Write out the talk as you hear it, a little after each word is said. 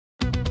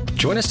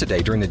Join us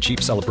today during the Jeep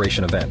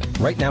Celebration event.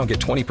 Right now, get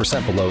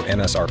 20% below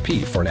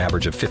MSRP for an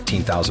average of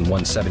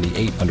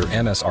 $15,178 under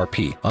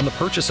MSRP on the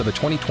purchase of a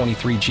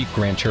 2023 Jeep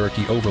Grand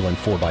Cherokee Overland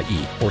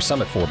 4xE or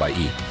Summit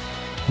 4xE.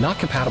 Not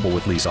compatible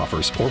with lease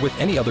offers or with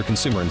any other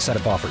consumer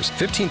incentive offers.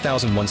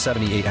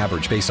 $15,178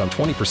 average based on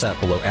 20%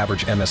 below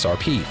average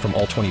MSRP from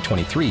all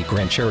 2023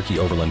 Grand Cherokee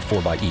Overland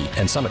 4xE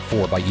and Summit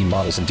 4xE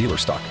models in dealer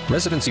stock.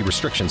 Residency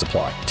restrictions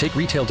apply. Take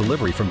retail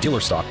delivery from dealer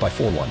stock by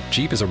 4/1.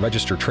 Jeep is a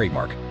registered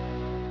trademark.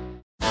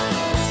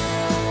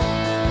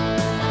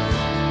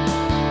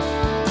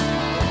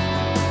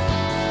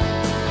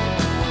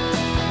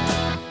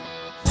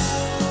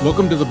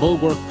 Welcome to the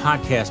Bulwark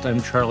Podcast.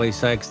 I'm Charlie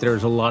Sykes.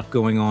 There's a lot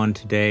going on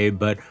today,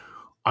 but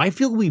I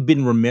feel we've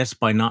been remiss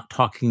by not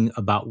talking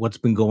about what's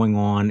been going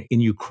on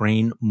in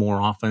Ukraine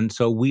more often.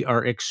 So we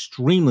are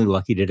extremely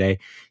lucky today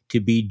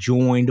to be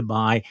joined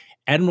by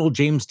Admiral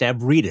James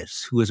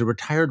Stavridis, who is a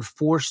retired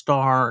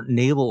four-star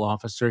naval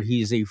officer.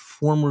 He's a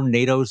former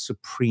NATO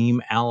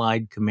Supreme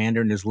Allied Commander,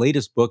 and his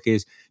latest book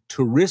is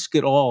To Risk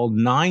It All,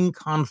 9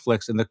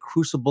 Conflicts in the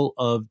Crucible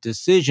of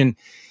Decision.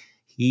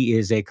 He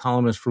is a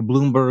columnist for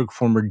Bloomberg,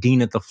 former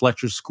dean at the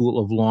Fletcher School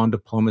of Law and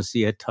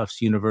Diplomacy at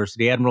Tufts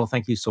University. Admiral,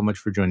 thank you so much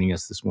for joining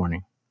us this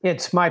morning.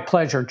 It's my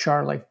pleasure,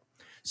 Charlie.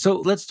 So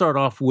let's start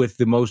off with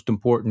the most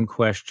important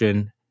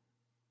question.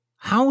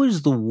 How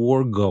is the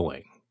war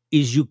going?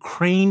 Is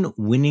Ukraine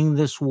winning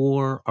this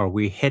war? Are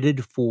we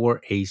headed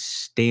for a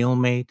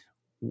stalemate?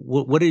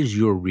 What is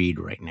your read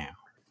right now?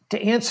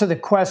 To answer the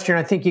question,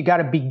 I think you got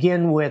to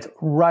begin with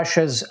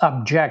Russia's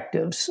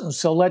objectives.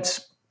 So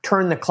let's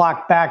turn the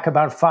clock back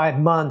about 5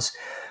 months.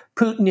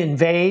 Putin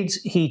invades.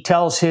 He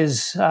tells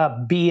his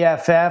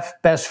BFF,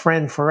 best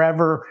friend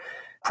forever,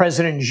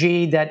 President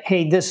Xi, that,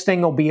 hey, this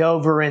thing will be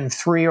over in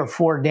 3 or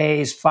 4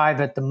 days, 5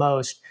 at the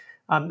most.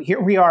 Here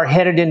we are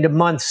headed into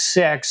month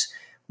 6.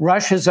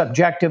 Russia's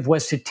objective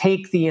was to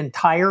take the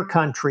entire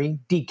country,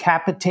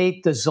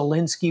 decapitate the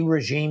Zelensky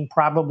regime,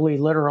 probably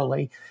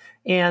literally,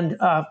 and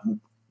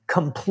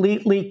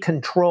completely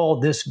control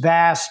this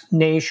vast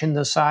nation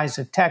the size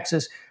of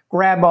Texas,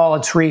 grab all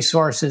its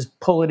resources,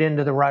 pull it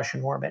into the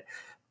Russian orbit.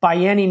 By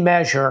any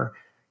measure,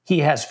 he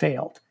has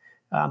failed,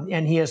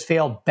 and he has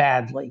failed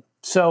badly.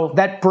 So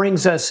that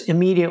brings us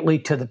immediately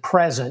to the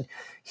present.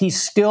 He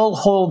still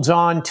holds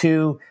on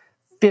to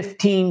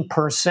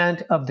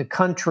 15% of the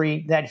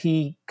country that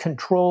he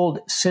controlled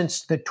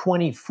since the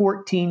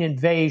 2014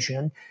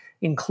 invasion,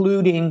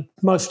 including,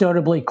 most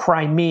notably,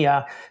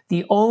 Crimea.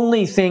 The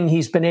only thing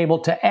he's been able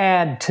to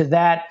add to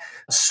that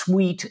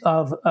suite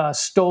of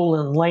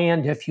stolen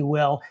land, if you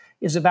will,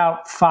 is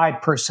about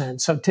 5%.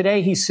 So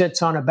today he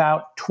sits on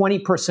about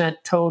 20%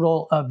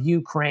 total of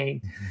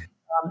Ukraine.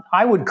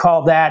 I would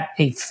call that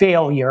a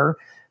failure,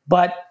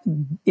 but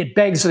it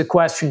begs the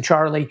question,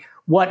 Charlie,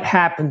 what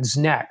happens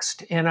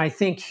next? And I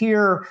think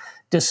here,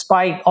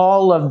 despite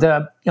all of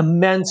the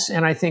immense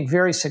and I think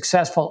very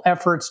successful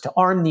efforts to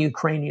arm the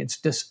Ukrainians,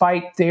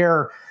 despite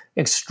their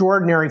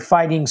extraordinary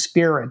fighting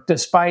spirit,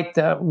 despite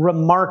the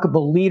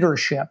remarkable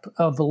leadership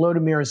of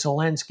Volodymyr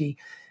Zelensky,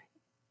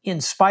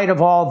 in spite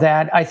of all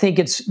that, I think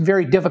it's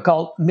very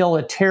difficult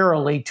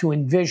militarily to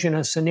envision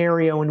a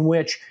scenario in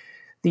which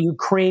the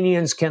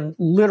Ukrainians can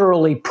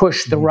literally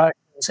push the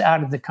Russians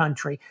out of the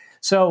country.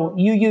 So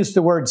you used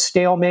the word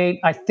stalemate.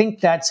 I think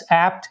that's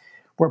apt.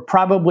 We're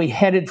probably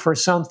headed for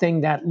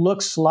something that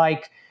looks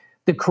like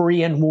the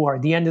Korean War,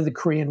 the end of the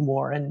Korean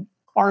War. And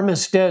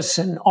armistice,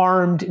 an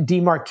armed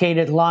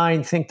demarcated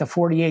line, think the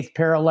 48th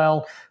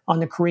parallel on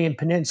the Korean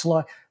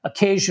Peninsula,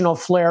 occasional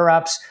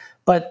flare-ups,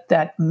 but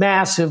that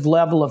massive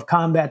level of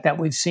combat that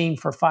we've seen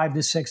for 5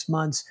 to 6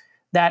 months,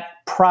 that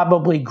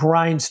probably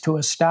grinds to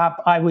a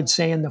stop, I would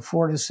say, in the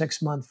 4 to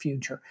 6 month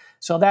future.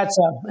 So that's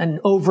an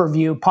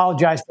overview.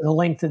 Apologize for the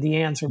length of the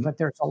answer, but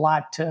there's a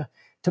lot to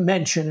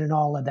mention in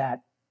all of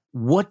that.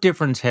 What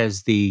difference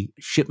has the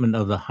shipment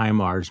of the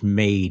HIMARS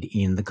made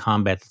in the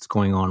combat that's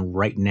going on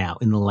right now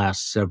in the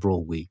last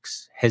several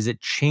weeks? Has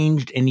it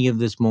changed any of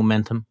this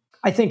momentum?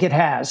 I think it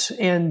has.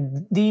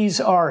 And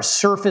these are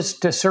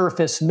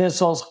surface-to-surface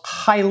missiles,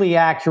 highly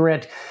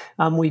accurate.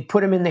 We put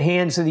them in the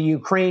hands of the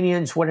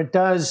Ukrainians. What it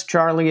does,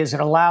 Charlie, is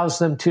it allows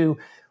them to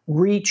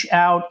reach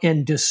out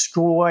and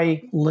destroy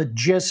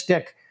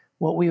logistic,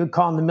 what we would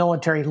call in the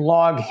military,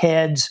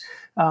 logheads,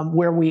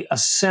 where we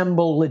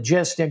assemble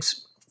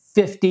logistics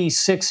 50,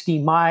 60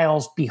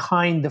 miles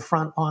behind the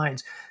front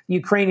lines. The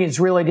Ukrainians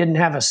really didn't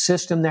have a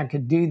system that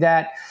could do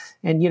that.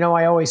 And,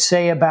 I always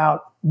say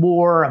about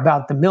war,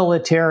 about the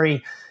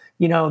military,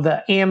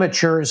 the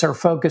amateurs are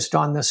focused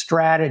on the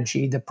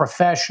strategy. The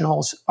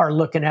professionals are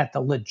looking at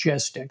the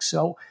logistics.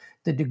 So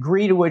the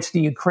degree to which the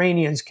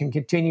Ukrainians can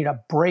continue to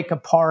break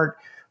apart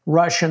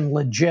Russian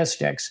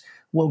logistics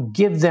will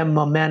give them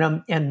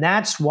momentum. And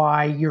that's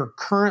why you're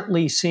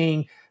currently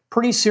seeing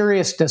pretty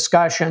serious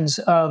discussions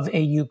of a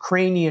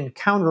Ukrainian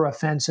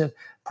counteroffensive,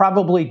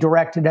 probably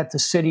directed at the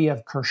city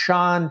of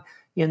Kherson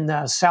in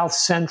the south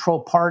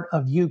central part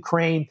of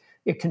Ukraine.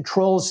 It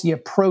controls the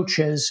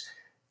approaches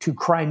to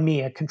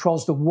Crimea,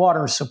 controls the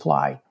water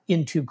supply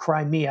into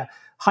Crimea.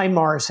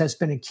 HIMARS has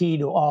been a key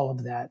to all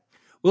of that.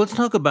 Well, let's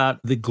talk about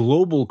the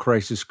global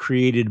crisis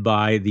created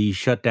by the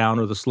shutdown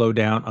or the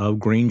slowdown of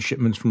grain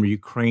shipments from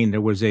Ukraine.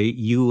 There was a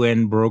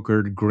UN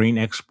brokered grain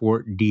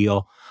export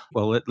deal.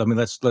 Well,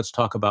 let's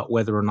talk about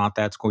whether or not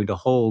that's going to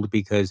hold,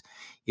 because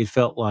it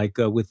felt like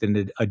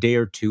within a day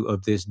or two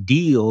of this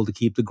deal to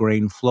keep the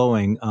grain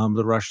flowing,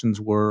 the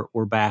Russians were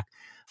back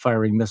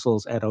firing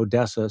missiles at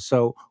Odessa.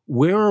 So,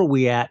 where are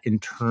we at in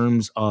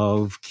terms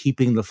of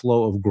keeping the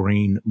flow of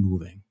grain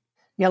moving?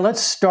 Yeah,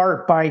 let's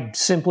start by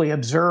simply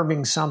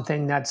observing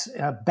something that's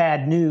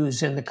bad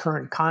news in the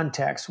current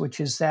context, which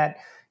is that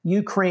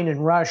Ukraine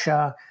and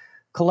Russia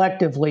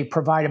collectively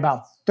provide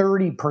about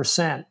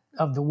 30%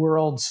 of the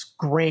world's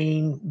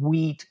grain,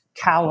 wheat,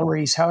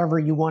 calories, however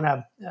you want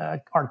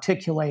to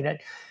articulate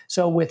it.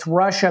 So, with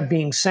Russia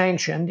being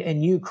sanctioned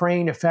and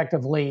Ukraine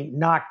effectively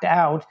knocked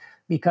out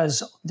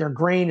because their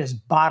grain is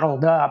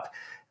bottled up,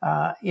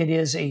 it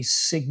is a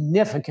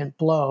significant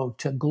blow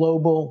to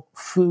global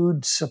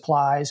food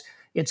supplies.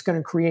 It's going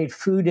to create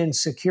food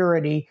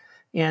insecurity.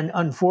 And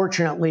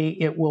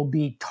unfortunately, it will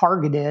be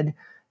targeted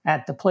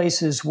at the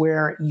places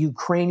where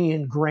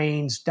Ukrainian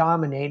grains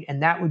dominate.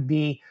 And that would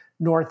be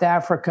North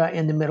Africa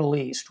and the Middle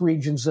East,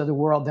 regions of the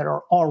world that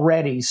are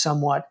already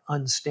somewhat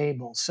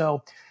unstable.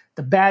 So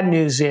the bad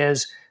news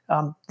is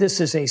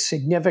this is a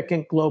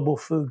significant global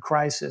food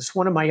crisis.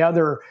 One of my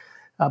other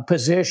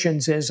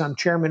positions is I'm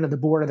chairman of the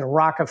board of the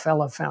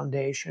Rockefeller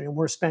Foundation, and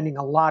we're spending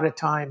a lot of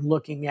time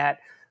looking at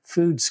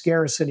food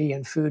scarcity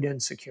and food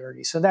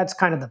insecurity. So that's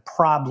kind of the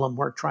problem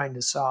we're trying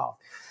to solve.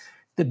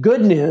 The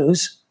good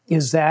news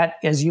is that,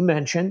 as you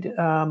mentioned,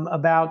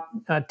 about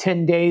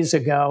 10 days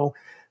ago,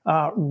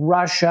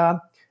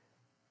 Russia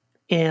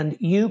and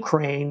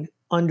Ukraine,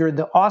 under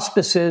the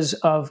auspices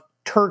of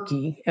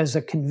Turkey as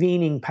a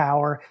convening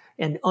power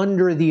and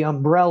under the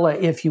umbrella,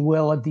 if you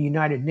will, of the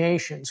United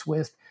Nations,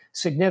 with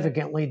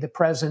significantly the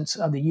presence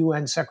of the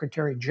UN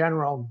Secretary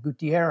General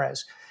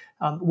Guterres,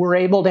 were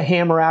able to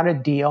hammer out a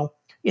deal.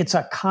 It's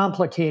a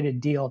complicated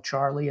deal,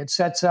 Charlie. It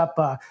sets up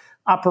a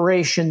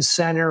operations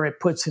center. It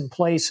puts in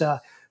place a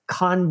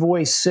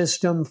convoy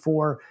system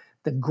for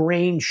the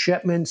grain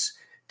shipments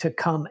to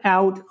come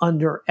out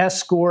under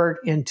escort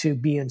and to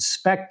be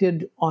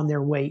inspected on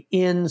their way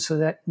in so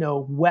that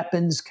no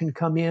weapons can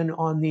come in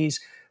on these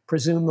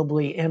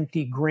presumably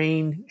empty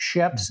grain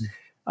ships.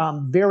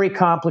 Very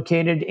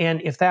complicated.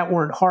 And if that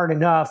weren't hard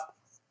enough,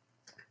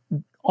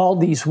 all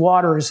these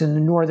waters in the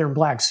northern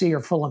Black Sea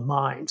are full of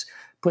mines,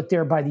 put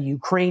there by the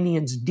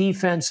Ukrainians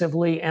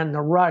defensively and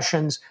the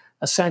Russians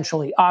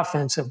essentially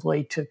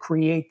offensively to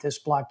create this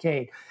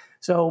blockade.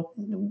 So,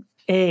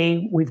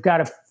 we've got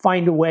to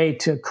find a way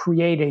to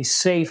create a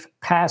safe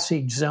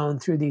passage zone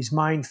through these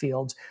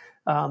minefields.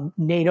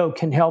 NATO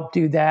can help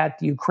do that.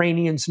 The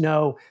Ukrainians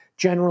know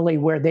generally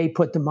where they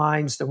put the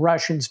mines. The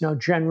Russians know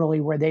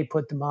generally where they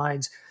put the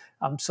mines.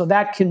 So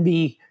that can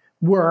be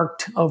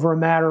worked over a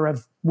matter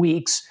of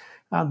weeks.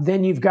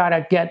 Then you've got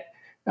to get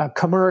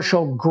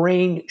commercial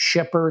grain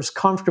shippers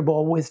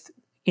comfortable with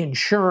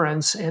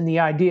insurance and the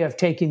idea of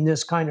taking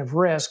this kind of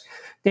risk.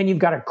 Then you've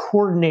got to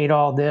coordinate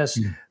all this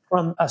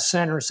from a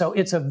center. So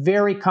it's a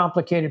very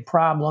complicated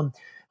problem.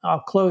 I'll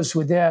close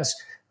with this.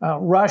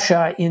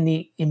 Russia, in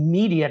the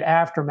immediate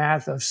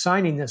aftermath of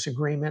signing this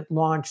agreement,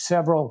 launched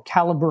several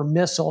Caliber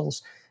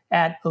missiles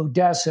at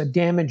Odessa,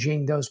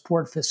 damaging those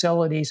port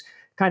facilities,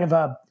 kind of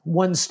a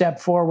one step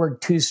forward,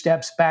 two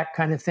steps back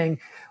kind of thing.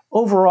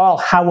 Overall,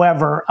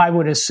 however, I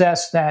would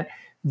assess that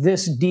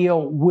this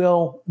deal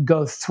will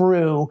go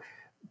through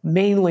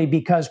mainly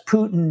because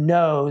Putin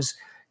knows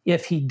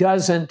if he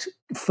doesn't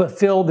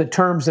fulfill the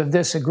terms of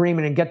this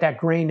agreement and get that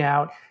grain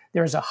out,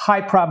 there's a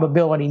high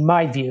probability, in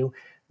my view,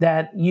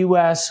 that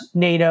U.S.,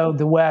 NATO,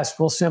 the West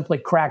will simply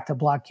crack the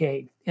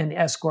blockade and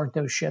escort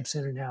those ships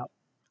in and out.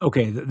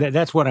 Okay,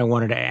 that's what I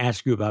wanted to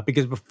ask you about,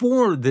 because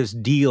before this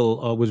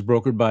deal was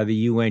brokered by the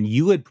UN,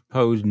 you had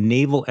proposed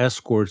naval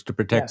escorts to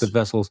protect the Yes.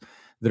 vessels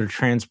that are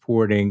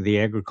transporting the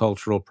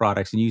agricultural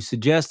products. And you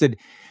suggested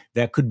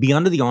that could be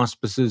under the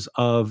auspices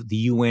of the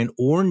UN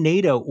or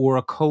NATO or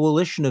a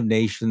coalition of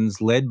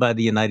nations led by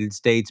the United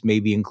States,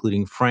 maybe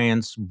including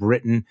France,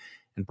 Britain,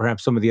 and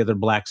perhaps some of the other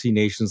Black Sea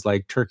nations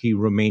like Turkey,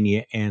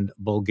 Romania, and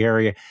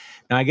Bulgaria.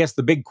 Now, I guess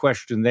the big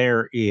question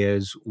there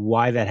is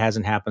why that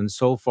hasn't happened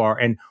so far.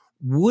 And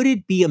would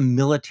it be a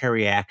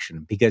military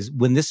action? Because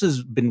when this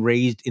has been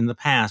raised in the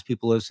past,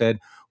 people have said,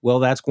 well,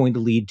 that's going to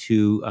lead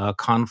to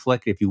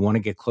conflict. If you want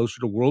to get closer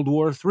to World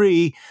War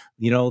III,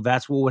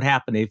 that's what would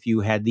happen if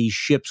you had these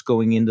ships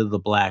going into the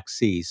Black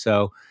Sea.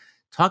 So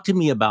talk to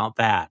me about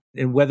that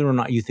and whether or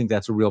not you think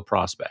that's a real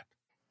prospect.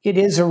 It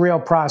is a real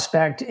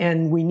prospect,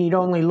 and we need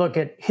only look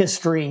at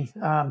history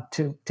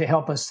to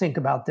help us think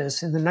about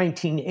this. In the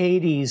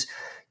 1980s,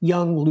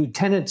 young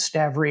Lieutenant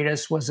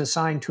Stavridis was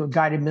assigned to a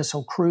guided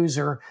missile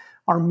cruiser.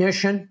 Our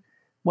mission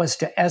was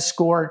to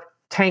escort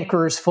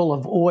tankers full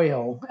of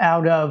oil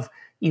out of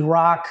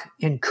Iraq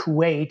and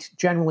Kuwait,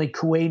 generally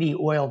Kuwaiti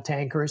oil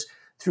tankers,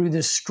 through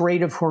the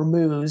Strait of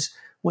Hormuz,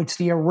 which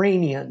the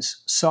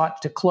Iranians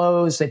sought to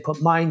close. They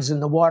put mines in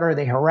the water.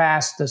 They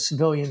harassed the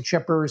civilian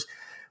shippers.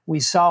 We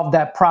solved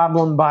that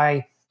problem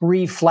by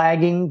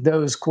reflagging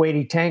those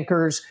Kuwaiti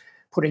tankers,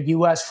 put a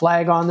U.S.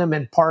 flag on them,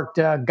 and parked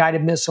a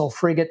guided missile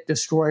frigate,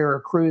 destroyer,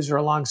 or cruiser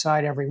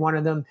alongside every one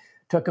of them,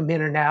 took them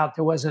in and out.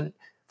 There wasn't,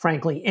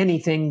 frankly,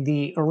 anything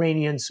the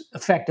Iranians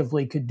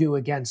effectively could do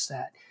against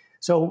that.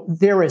 So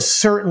there is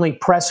certainly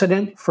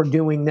precedent for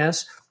doing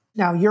this.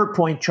 Now, your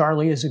point,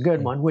 Charlie, is a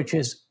good one, which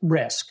is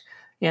risk.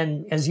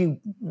 And as you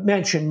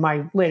mentioned,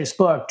 my latest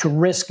book, To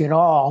Risk It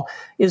All,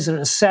 is an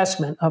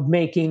assessment of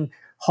making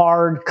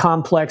hard,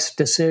 complex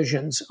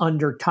decisions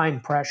under time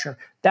pressure.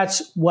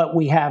 That's what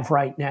we have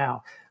right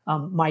now.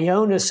 My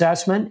own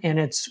assessment, and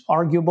it's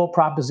arguable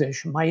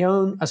proposition, my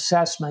own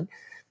assessment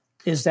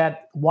is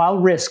that while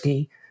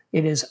risky,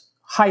 it is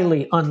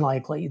highly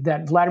unlikely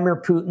that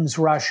Vladimir Putin's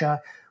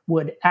Russia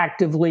would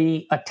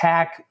actively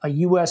attack a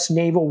U.S.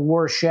 naval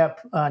warship,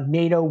 a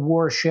NATO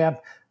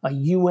warship, a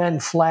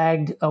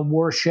UN-flagged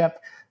warship,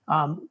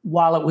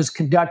 while it was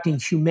conducting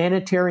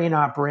humanitarian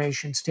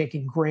operations,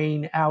 taking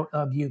grain out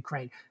of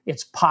Ukraine.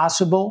 It's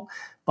possible,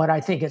 but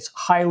I think it's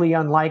highly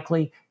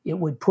unlikely. It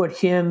would put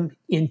him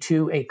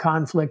into a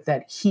conflict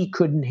that he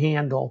couldn't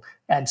handle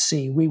at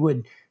sea. We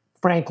would,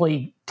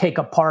 frankly, take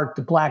apart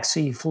the Black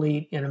Sea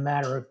Fleet in a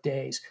matter of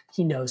days.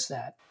 He knows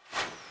that.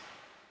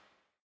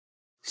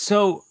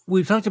 So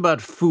we've talked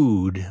about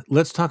food.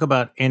 Let's talk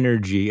about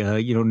energy.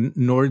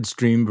 Nord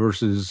Stream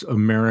versus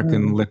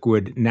American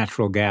liquid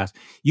natural gas.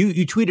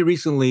 You tweeted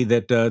recently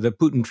that that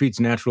Putin treats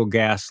natural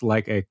gas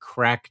like a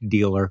crack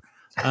dealer.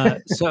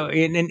 And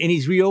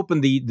he's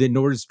reopened the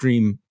Nord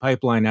Stream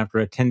pipeline after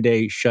a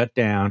 10-day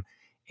shutdown.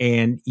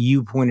 And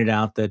you pointed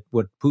out that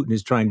what Putin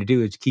is trying to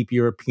do is keep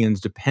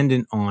Europeans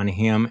dependent on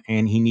him,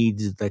 and he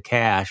needs the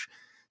cash.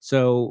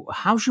 So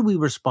how should we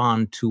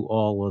respond to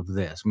all of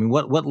this? I mean,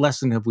 what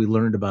lesson have we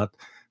learned about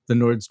the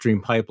Nord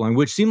Stream pipeline,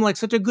 which seemed like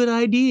such a good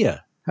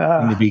idea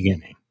in the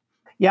beginning?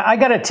 Yeah, I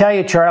got to tell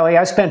you, Charlie,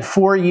 I spent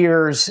 4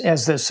 years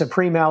as the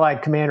Supreme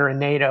Allied Commander in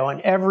NATO,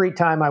 and every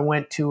time I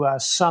went to a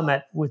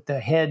summit with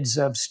the heads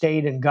of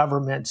state and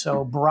government,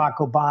 so Barack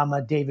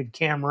Obama, David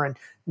Cameron,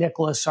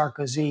 Nicolas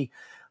Sarkozy,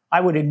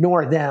 I would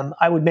ignore them.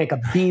 I would make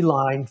a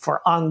beeline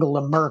for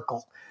Angela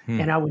Merkel.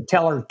 And I would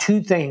tell her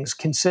two things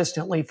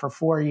consistently for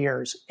 4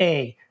 years.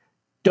 A,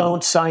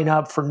 don't sign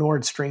up for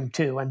Nord Stream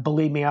 2. And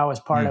believe me, I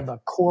was part of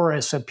a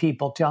chorus of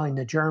people telling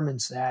the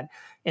Germans that.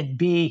 And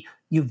B,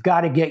 you've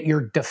got to get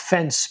your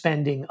defense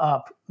spending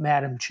up,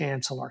 Madam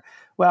Chancellor.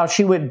 Well,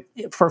 she would,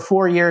 for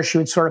 4 years, she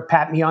would sort of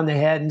pat me on the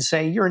head and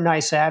say, you're a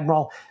nice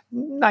admiral.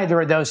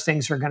 Neither of those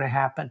things are going to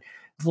happen.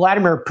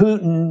 Vladimir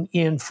Putin,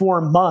 in 4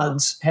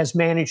 months, has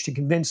managed to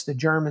convince the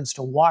Germans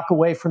to walk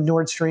away from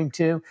Nord Stream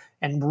 2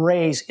 and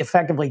raise,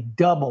 effectively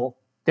double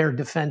their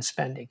defense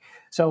spending.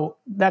 So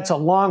that's a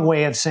long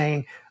way of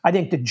saying, I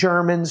think the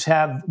Germans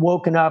have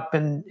woken up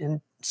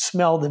and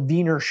smell the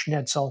Wiener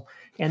Schnitzel,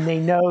 and they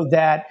know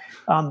that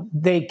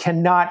they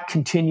cannot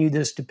continue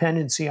this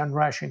dependency on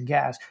Russian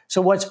gas.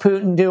 So what's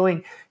Putin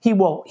doing? He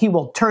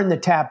will turn the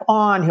tap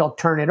on, he'll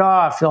turn it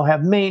off, he'll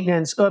have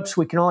maintenance. Oops,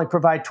 we can only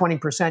provide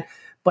 20%.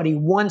 But he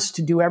wants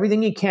to do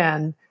everything he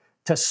can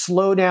to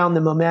slow down the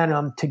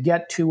momentum to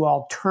get to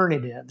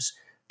alternatives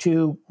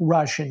to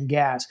Russian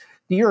gas.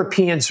 The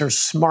Europeans are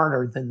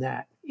smarter than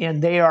that,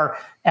 and they are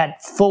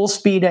at full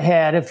speed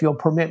ahead, if you'll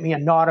permit me a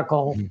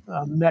nautical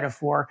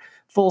metaphor,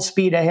 full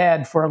speed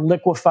ahead for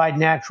liquefied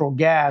natural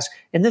gas.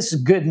 And this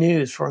is good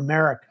news for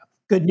America,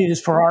 good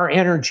news for our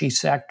energy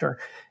sector.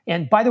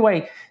 And by the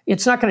way,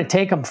 it's not going to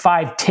take them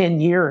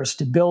 5-10 years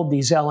to build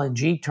these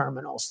LNG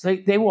terminals.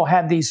 They will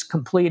have these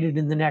completed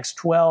in the next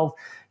 12,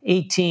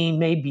 18,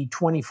 maybe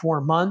 24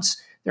 months.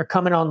 They're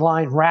coming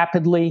online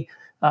rapidly.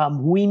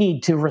 We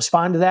need to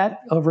respond to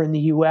that over in the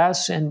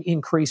U.S. and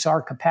increase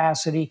our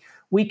capacity.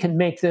 We can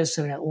make this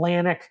an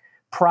Atlantic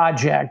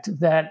project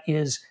that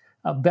is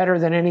better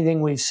than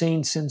anything we've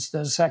seen since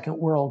the Second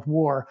World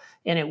War,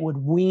 and it would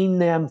wean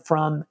them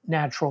from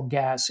natural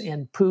gas.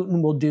 And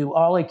Putin will do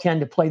all he can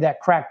to play that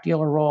crack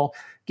dealer role,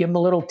 give them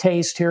a little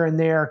taste here and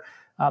there.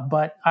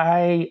 But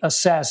I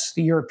assess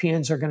the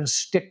Europeans are going to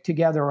stick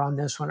together on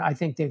this one. I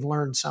think they've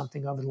learned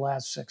something over the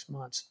last 6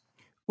 months.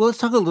 Well, let's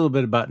talk a little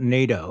bit about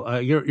NATO.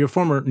 You're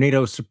former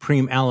NATO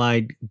Supreme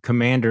Allied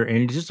Commander,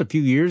 and just a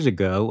few years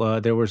ago,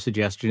 there were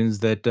suggestions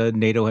that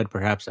NATO had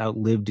perhaps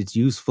outlived its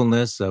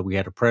usefulness. We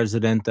had a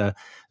president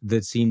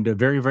that seemed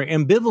very, very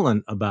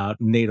ambivalent about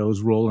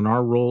NATO's role and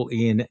our role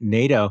in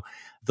NATO.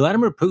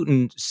 Vladimir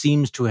Putin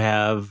seems to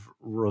have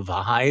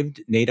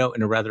revived NATO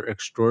in a rather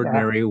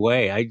extraordinary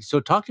way. So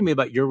talk to me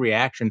about your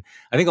reaction.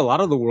 I think a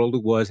lot of the world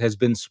has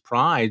been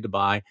surprised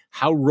by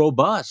how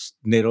robust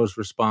NATO's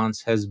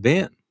response has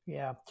been.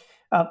 Yeah.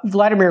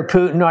 Vladimir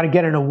Putin ought to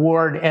get an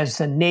award as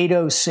the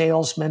NATO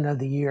Salesman of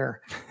the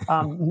Year.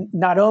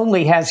 Not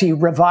only has he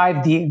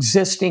revived the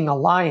existing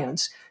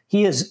alliance,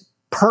 he has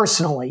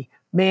personally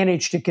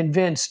managed to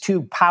convince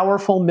two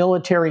powerful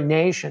military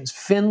nations,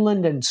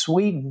 Finland and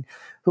Sweden,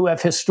 who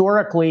have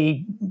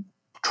historically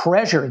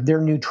treasured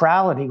their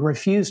neutrality,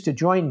 refused to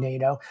join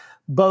NATO.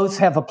 Both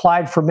have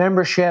applied for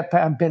membership,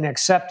 have been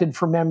accepted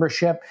for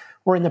membership.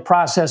 We're in the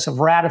process of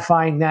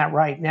ratifying that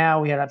right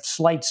now. We had a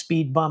slight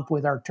speed bump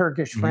with our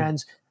Turkish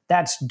friends.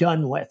 That's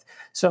done with.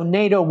 So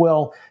NATO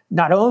will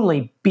not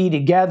only be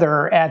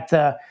together at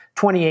the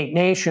 28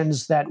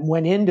 nations that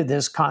went into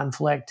this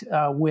conflict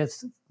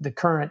with the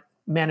current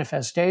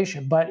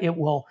manifestation, but it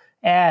will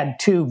add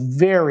two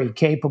very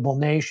capable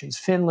nations,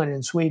 Finland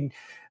and Sweden.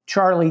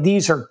 Charlie,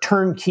 these are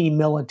turnkey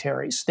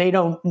militaries. They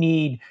don't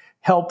need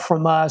help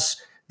from us.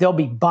 They'll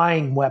be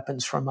buying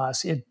weapons from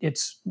us.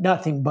 It's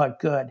nothing but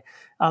good.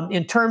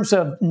 In terms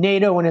of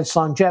NATO and its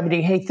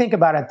longevity, hey, think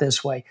about it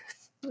this way.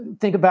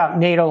 Think about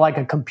NATO like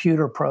a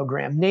computer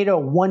program.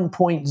 NATO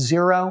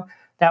 1.0,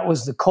 that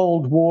was the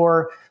Cold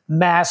War,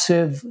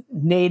 massive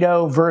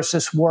NATO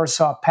versus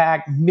Warsaw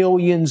Pact,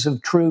 millions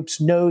of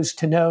troops nose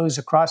to nose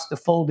across the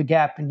Fulda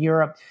Gap in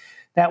Europe.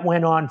 That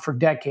went on for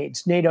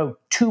decades. NATO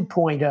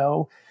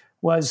 2.0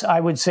 was, I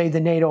would say,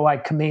 the NATO I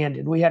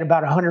commanded. We had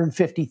about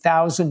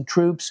 150,000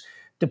 troops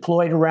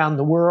deployed around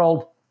the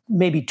world,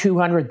 maybe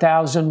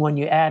 200,000 when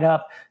you add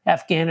up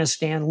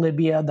Afghanistan,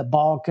 Libya, the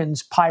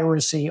Balkans,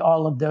 piracy,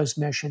 all of those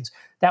missions.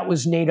 That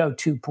was NATO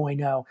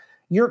 2.0.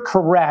 You're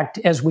correct.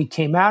 As we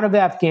came out of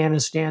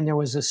Afghanistan, there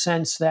was a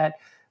sense that,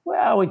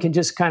 well, we can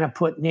just kind of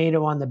put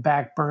NATO on the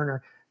back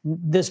burner.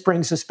 This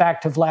brings us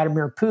back to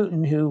Vladimir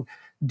Putin, who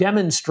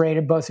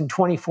demonstrated both in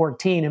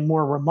 2014 and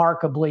more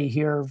remarkably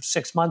here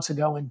 6 months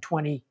ago in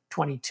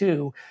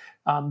 2022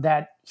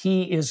 that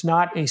he is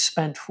not a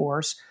spent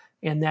force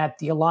and that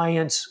the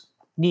alliance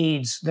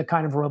needs the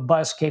kind of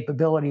robust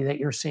capability that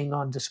you're seeing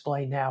on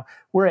display now.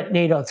 We're at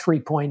NATO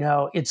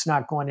 3.0. It's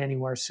not going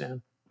anywhere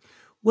soon.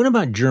 What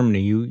about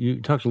Germany?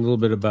 You talked a little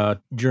bit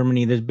about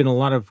Germany. There's been a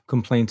lot of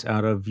complaints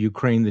out of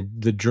Ukraine that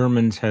the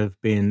Germans have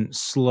been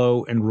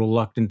slow and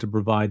reluctant to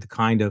provide the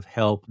kind of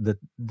help that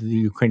the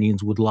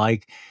Ukrainians would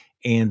like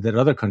and that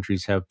other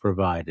countries have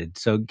provided.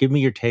 So give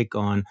me your take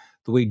on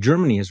the way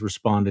Germany has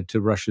responded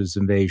to Russia's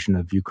invasion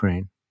of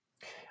Ukraine.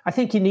 I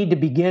think you need to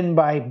begin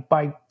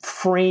by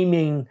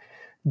framing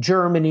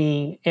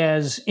Germany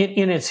as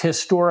in its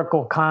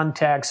historical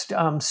context.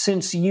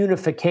 Since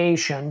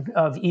unification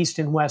of East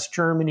and West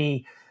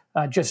Germany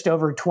just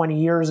over 20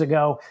 years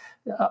ago,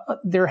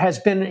 there has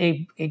been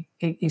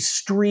a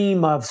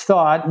stream of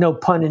thought, no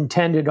pun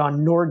intended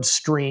on Nord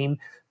Stream,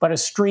 but a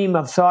stream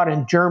of thought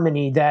in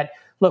Germany that,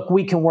 look,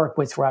 we can work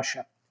with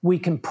Russia. We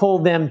can pull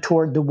them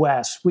toward the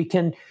West. We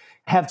can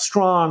have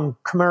strong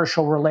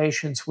commercial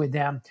relations with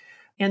them.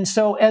 And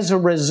so as a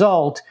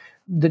result,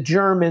 the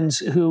Germans,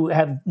 who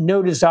have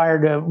no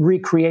desire to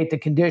recreate the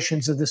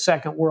conditions of the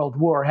Second World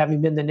War,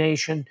 having been the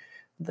nation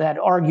that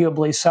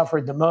arguably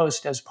suffered the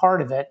most as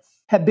part of it,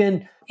 have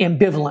been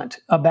ambivalent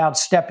about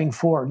stepping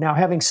forward. Now,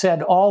 having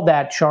said all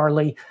that,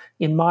 Charlie,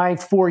 in my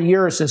 4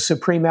 years as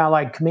Supreme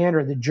Allied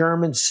Commander, the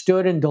Germans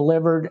stood and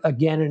delivered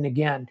again and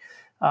again.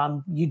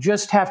 You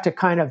just have to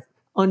kind of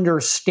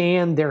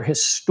understand their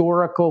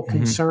historical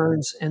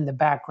concerns and the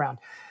background.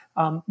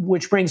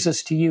 Which brings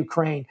us to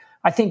Ukraine.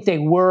 I think they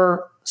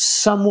were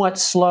somewhat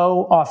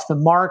slow off the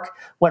mark.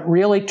 What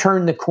really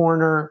turned the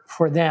corner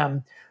for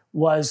them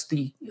was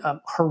the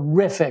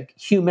horrific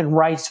human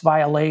rights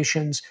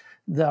violations,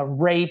 the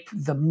rape,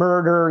 the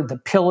murder, the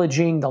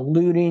pillaging, the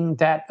looting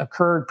that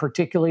occurred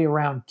particularly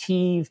around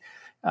Kyiv.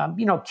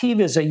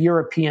 Kyiv is a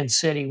European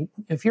city.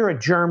 If you're a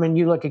German,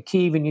 you look at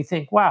Kyiv and you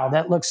think, wow,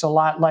 that looks a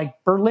lot like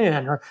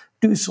Berlin or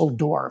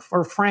Dusseldorf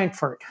or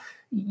Frankfurt.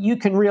 You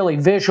can really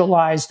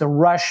visualize the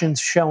Russians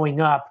showing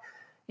up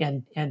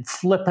and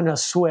flipping a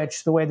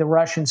switch the way the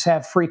Russians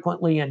have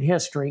frequently in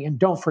history. And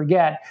don't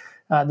forget,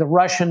 the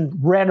Russian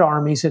Red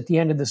Armies at the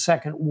end of the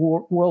Second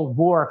World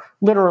War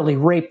literally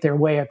raped their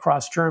way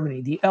across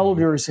Germany. The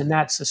elders in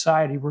that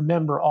society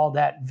remember all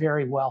that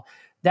very well.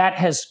 That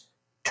has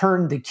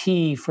turned the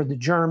key for the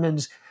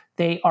Germans.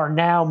 They are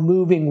now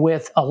moving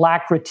with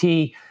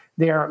alacrity.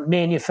 They're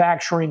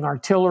manufacturing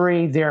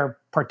artillery. They're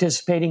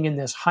participating in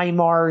this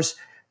HIMARS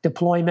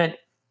deployment.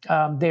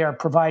 They are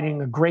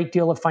providing a great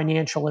deal of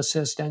financial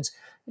assistance.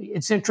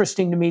 It's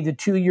interesting to me, the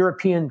two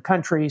European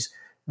countries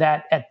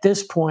that at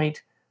this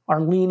point are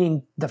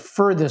leaning the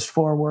furthest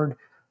forward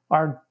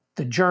are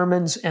the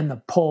Germans and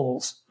the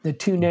Poles, the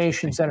two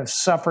nations that have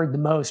suffered the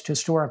most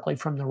historically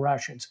from the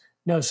Russians.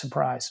 No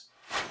surprise.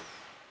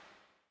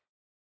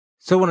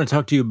 So I want to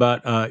talk to you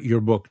about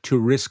your book, To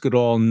Risk It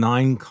All,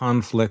 9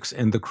 Conflicts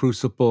and the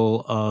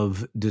Crucible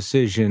of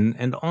Decision,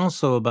 and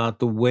also about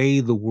the way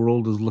the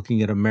world is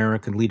looking at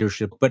American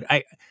leadership. But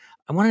I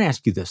want to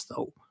ask you this,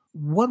 though.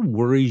 What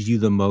worries you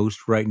the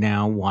most right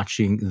now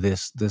watching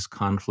this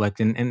conflict?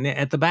 And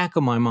at the back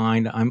of my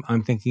mind,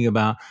 I'm thinking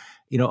about,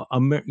 Joe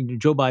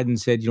Biden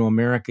said,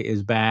 America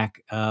is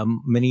back.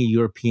 Many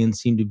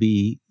Europeans seem to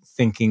be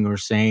thinking or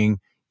saying,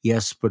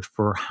 yes, but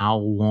for how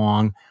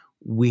long?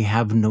 We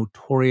have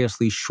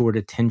notoriously short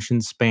attention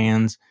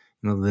spans.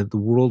 The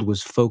world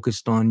was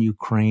focused on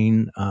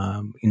Ukraine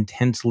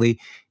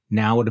intensely.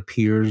 Now it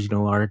appears,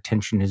 our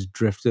attention has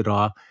drifted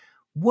off.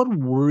 What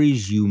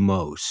worries you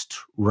most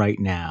right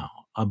now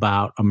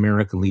about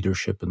American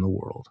leadership in the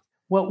world?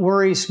 What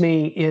worries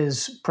me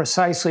is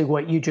precisely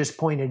what you just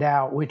pointed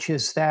out, which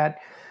is that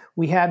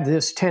we have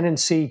this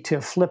tendency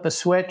to flip a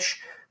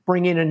switch,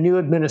 bring in a new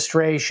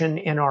administration,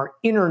 and our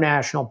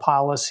international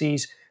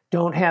policies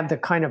don't have the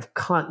kind of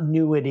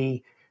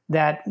continuity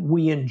that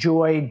we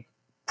enjoyed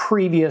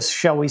previous,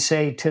 shall we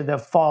say, to the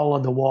fall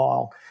of the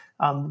wall.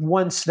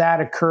 Once that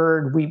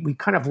occurred, we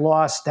kind of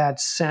lost that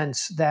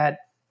sense that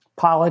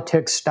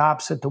politics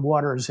stops at the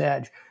water's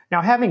edge.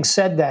 Now, having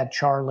said that,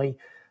 Charlie,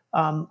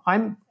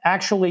 I'm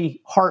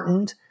actually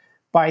heartened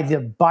by the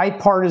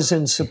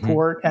bipartisan Hmm.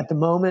 support at the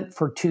moment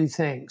for two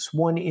things.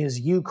 One is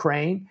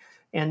Ukraine,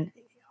 and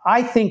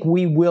I think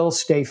we will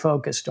stay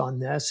focused on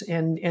this,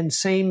 and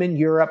same in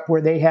Europe,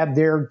 where they have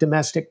their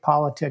domestic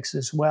politics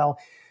as well,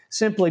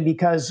 simply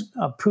because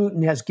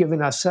Putin has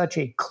given us such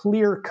a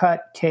clear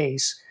cut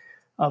case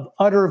of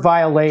utter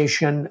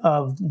violation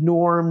of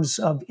norms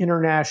of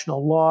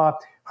international law,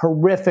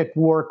 horrific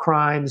war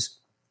crimes,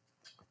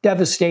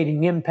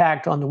 devastating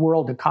impact on the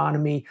world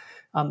economy.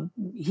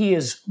 He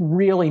has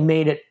really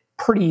made it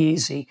pretty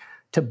easy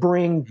to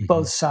bring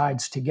both Hmm.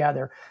 sides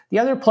together. The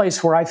other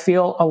place where I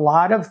feel a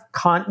lot of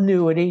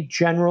continuity,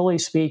 generally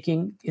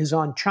speaking, is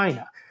on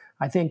China.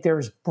 I think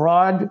there's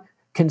broad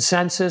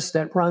consensus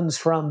that runs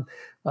from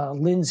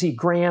Lindsey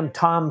Graham,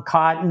 Tom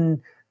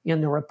Cotton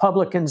in the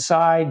Republican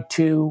side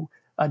to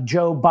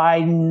Joe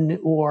Biden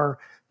or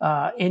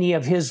any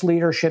of his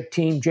leadership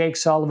team, Jake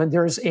Sullivan.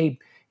 There's a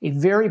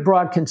very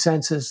broad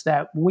consensus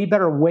that we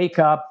better wake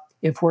up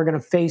if we're going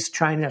to face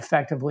China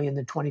effectively in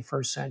the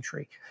 21st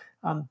century.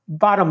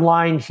 Bottom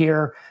line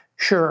here,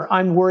 sure,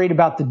 I'm worried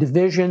about the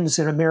divisions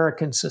in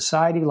American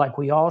society, like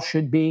we all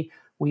should be.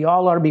 We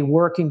all ought to be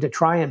working to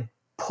try and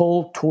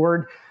pull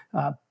toward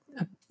uh,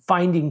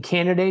 finding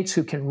candidates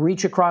who can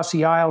reach across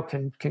the aisle,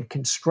 can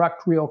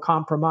construct real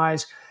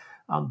compromise.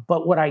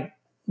 But what I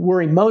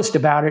worry most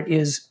about it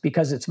is,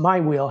 because it's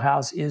my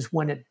wheelhouse, is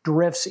when it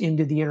drifts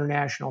into the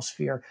international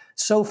sphere.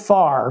 So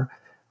far,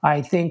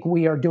 I think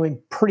we are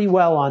doing pretty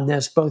well on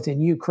this, both in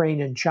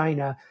Ukraine and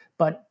China.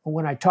 But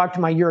when I talk to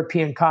my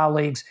European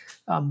colleagues,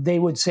 they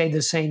would say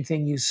the same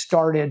thing you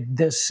started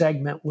this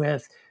segment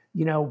with.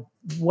 You know,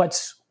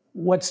 what's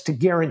to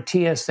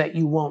guarantee us that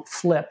you won't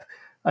flip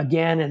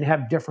again and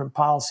have different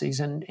policies?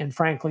 And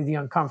frankly, the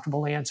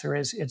uncomfortable answer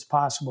is it's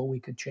possible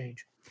we could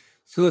change.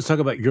 So let's talk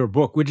about your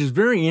book, which is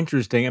very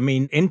interesting. I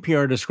mean,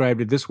 NPR described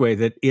it this way,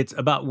 that it's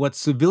about what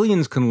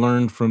civilians can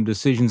learn from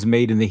decisions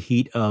made in the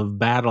heat of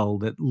battle,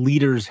 that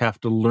leaders have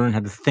to learn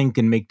how to think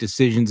and make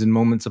decisions in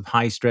moments of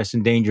high stress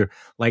and danger,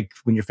 like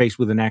when you're faced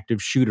with an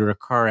active shooter, a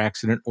car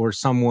accident, or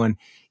someone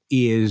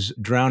is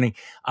drowning.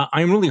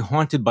 I'm really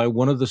haunted by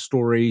one of the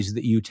stories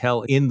that you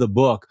tell in the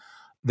book,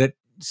 that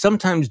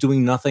sometimes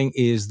doing nothing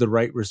is the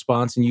right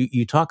response. And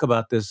you talk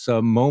about this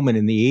moment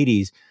in the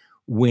 80s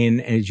when,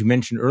 as you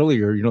mentioned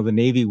earlier, the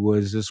Navy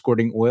was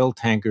escorting oil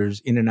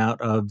tankers in and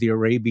out of the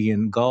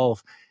Arabian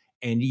Gulf,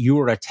 and you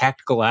were a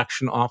tactical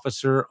action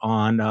officer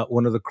on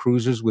one of the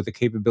cruisers with the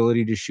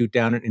capability to shoot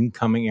down an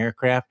incoming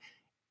aircraft,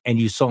 and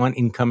you saw an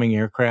incoming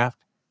aircraft.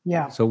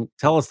 Yeah, So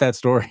tell us that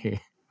story.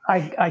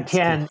 I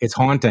can. It's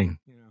haunting.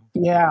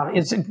 Yeah,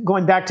 it's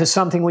going back to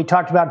something we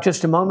talked about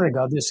just a moment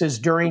ago. This is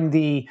during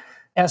the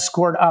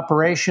escort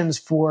operations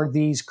for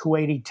these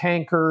Kuwaiti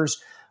tankers.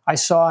 I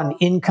saw an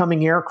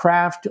incoming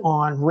aircraft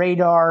on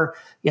radar.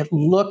 It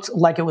looked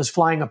like it was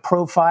flying a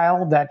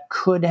profile that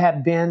could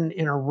have been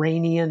an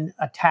Iranian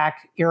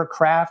attack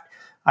aircraft.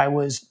 I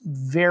was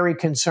very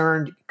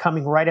concerned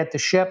coming right at the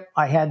ship.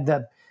 I had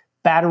the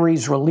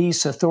batteries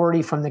release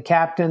authority from the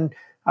captain.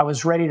 I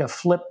was ready to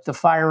flip the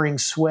firing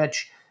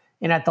switch.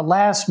 And at the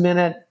last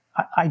minute,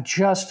 I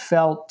just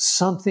felt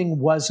something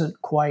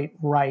wasn't quite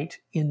right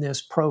in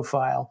this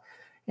profile.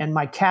 And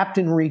my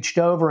captain reached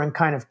over and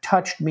kind of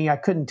touched me. I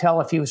couldn't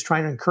tell if he was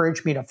trying to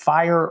encourage me to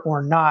fire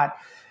or not,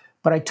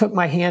 but I took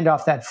my hand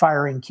off that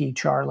firing key,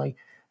 Charlie.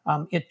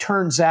 It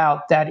turns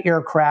out that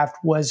aircraft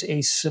was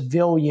a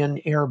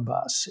civilian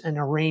Airbus, an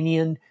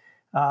Iranian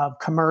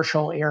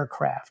commercial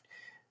aircraft.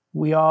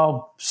 We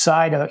all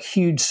sighed a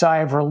huge sigh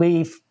of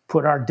relief,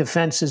 put our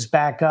defenses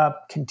back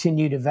up,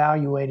 continued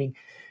evaluating.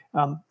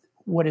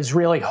 What is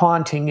really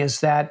haunting is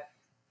that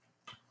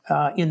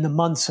in the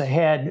months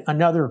ahead,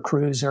 another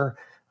cruiser,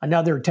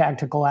 another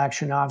tactical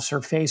action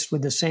officer faced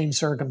with the same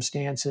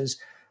circumstances,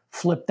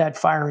 flipped that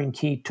firing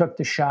key, took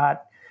the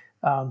shot,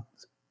 um,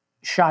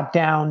 shot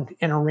down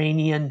an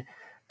Iranian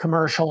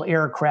commercial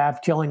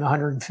aircraft, killing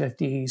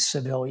 150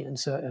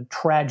 civilians. A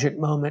tragic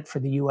moment for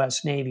the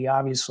U.S. Navy,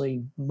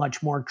 obviously,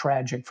 much more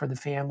tragic for the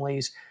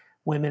families,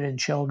 women and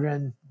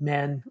children,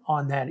 men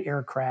on that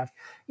aircraft.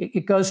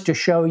 It goes to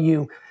show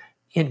you,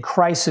 in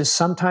crisis,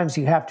 sometimes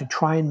you have to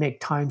try and make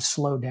time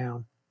slow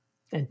down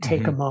and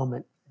take a Mhm.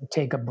 moment and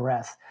take a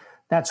breath.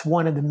 That's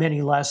one of the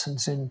many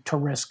lessons in To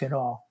Risk It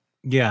All.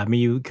 Yeah, I mean,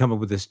 you come up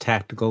with this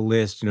tactical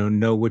list,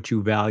 know what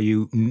you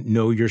value,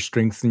 know your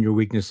strengths and your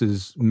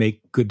weaknesses,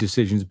 make good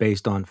decisions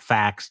based on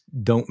facts,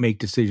 don't make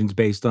decisions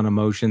based on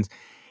emotions.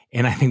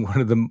 And I think one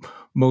of the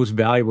most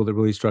valuable that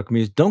really struck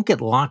me is don't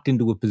get locked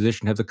into a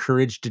position. Have the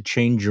courage to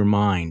change your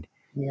mind,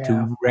 Yeah.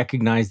 to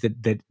recognize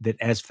that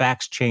as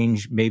facts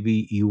change,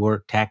 maybe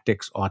your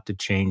tactics ought to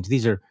change.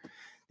 These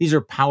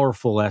are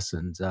powerful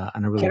lessons, and I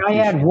really Can I add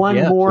appreciate it. one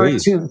Yeah, more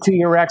please. to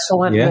your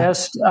excellent Yeah.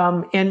 list?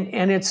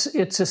 And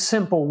it's a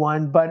simple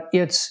one, but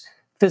it's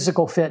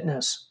physical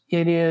fitness.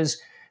 It is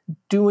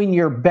doing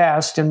your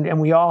best, and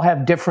we all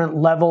have different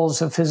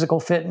levels of physical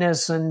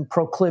fitness and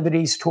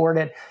proclivities toward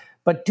it,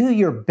 but do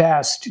your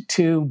best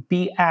to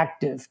be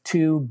active,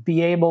 to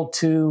be able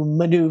to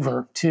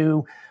maneuver,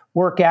 to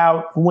work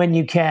out when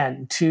you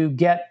can, to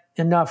get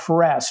enough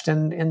rest.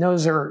 And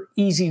those are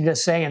easy to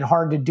say and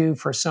hard to do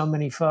for so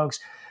many folks.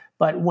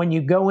 But when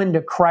you go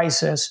into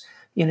crisis,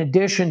 in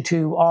addition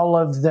to all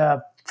of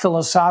the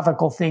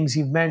philosophical things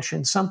you've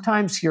mentioned,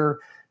 sometimes your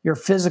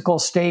physical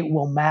state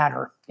will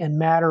matter and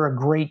matter a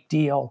great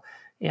deal.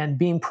 And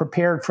being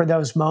prepared for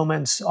those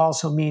moments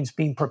also means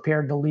being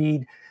prepared to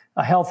lead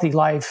a healthy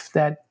life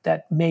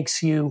that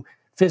makes you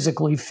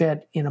physically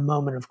fit in a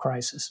moment of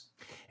crisis.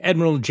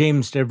 Admiral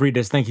James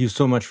Stavridis, thank you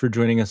so much for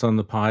joining us on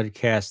the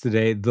podcast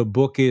today. The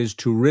book is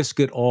To Risk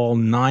It All,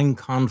 9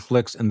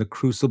 Conflicts and the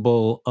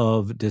Crucible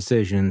of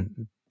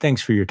Decision.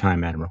 Thanks for your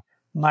time, Admiral.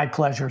 My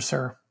pleasure,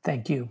 sir.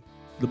 Thank you.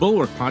 The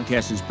Bulwark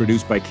Podcast is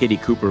produced by Katie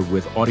Cooper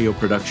with audio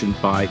production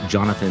by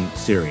Jonathan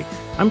Siri.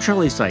 I'm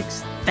Charlie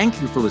Sykes.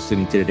 Thank you for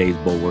listening to today's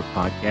Bulwark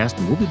Podcast,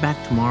 and we'll be back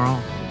tomorrow.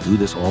 We'll do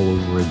this all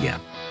over again.